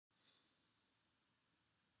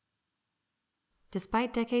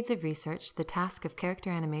Despite decades of research, the task of character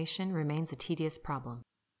animation remains a tedious problem.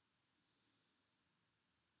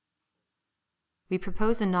 We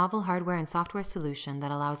propose a novel hardware and software solution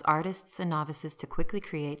that allows artists and novices to quickly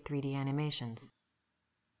create 3D animations.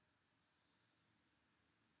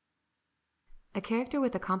 A character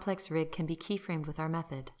with a complex rig can be keyframed with our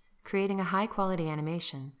method, creating a high-quality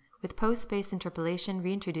animation, with pose space interpolation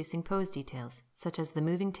reintroducing pose details, such as the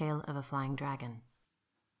moving tail of a flying dragon.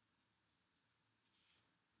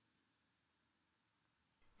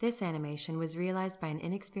 This animation was realized by an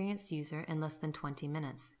inexperienced user in less than 20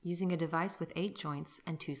 minutes, using a device with 8 joints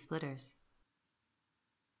and 2 splitters.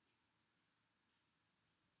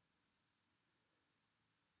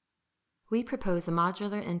 We propose a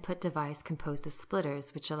modular input device composed of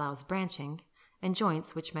splitters, which allows branching, and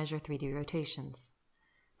joints, which measure 3D rotations.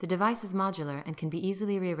 The device is modular and can be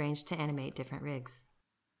easily rearranged to animate different rigs.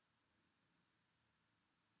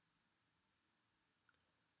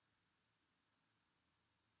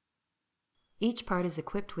 Each part is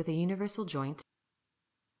equipped with a universal joint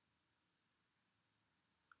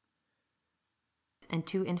and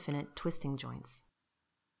 2 infinite twisting joints.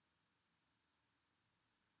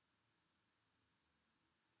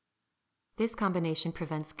 This combination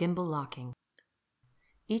prevents gimbal locking.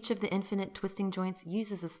 Each of the infinite twisting joints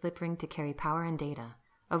uses a slip ring to carry power and data,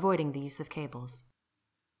 avoiding the use of cables.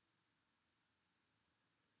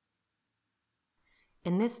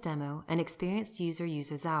 In this demo, an experienced user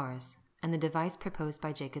uses ours, and the device proposed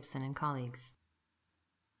by Jacobson and colleagues.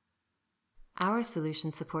 Our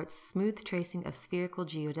solution supports smooth tracing of spherical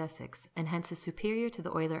geodesics and hence is superior to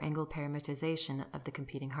the Euler angle parametrization of the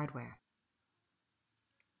competing hardware.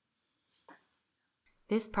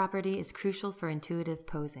 This property is crucial for intuitive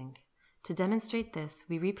posing. To demonstrate this,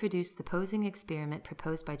 we reproduce the posing experiment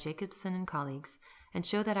proposed by Jacobson and colleagues and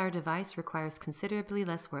show that our device requires considerably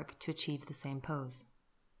less work to achieve the same pose.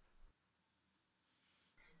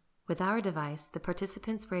 With our device, the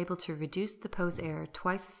participants were able to reduce the pose error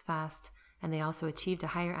twice as fast, and they also achieved a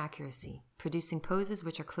higher accuracy, producing poses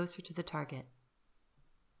which are closer to the target.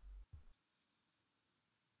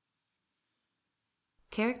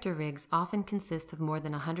 Character rigs often consist of more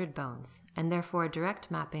than 100 bones, and therefore a direct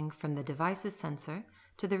mapping from the device's sensor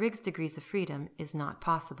to the rig's degrees of freedom is not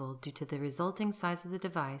possible due to the resulting size of the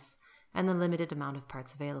device and the limited amount of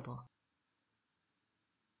parts available.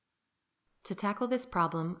 To tackle this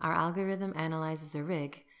problem, our algorithm analyzes a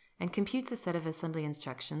rig and computes a set of assembly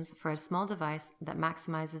instructions for a small device that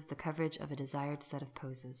maximizes the coverage of a desired set of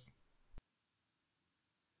poses.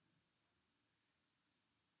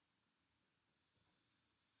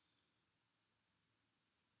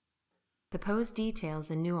 The pose details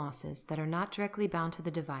and nuances that are not directly bound to the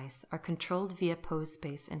device are controlled via pose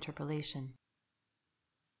space interpolation.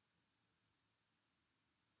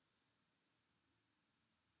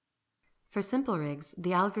 For simple rigs,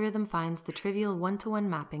 the algorithm finds the trivial one-to-one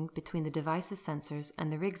mapping between the device's sensors and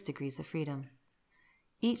the rig's degrees of freedom.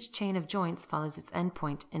 Each chain of joints follows its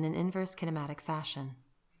endpoint in an inverse kinematic fashion.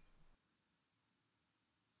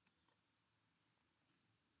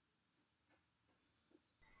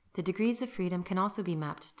 The degrees of freedom can also be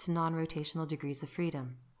mapped to non-rotational degrees of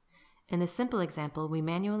freedom. In the simple example, we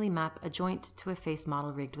manually map a joint to a face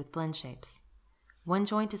model rigged with blend shapes. One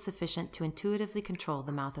joint is sufficient to intuitively control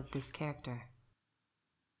the mouth of this character.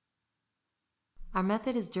 Our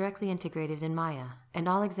method is directly integrated in Maya, and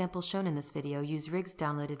all examples shown in this video use rigs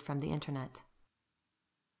downloaded from the internet.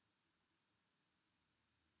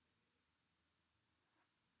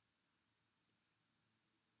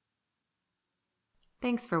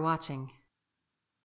 Thanks for watching.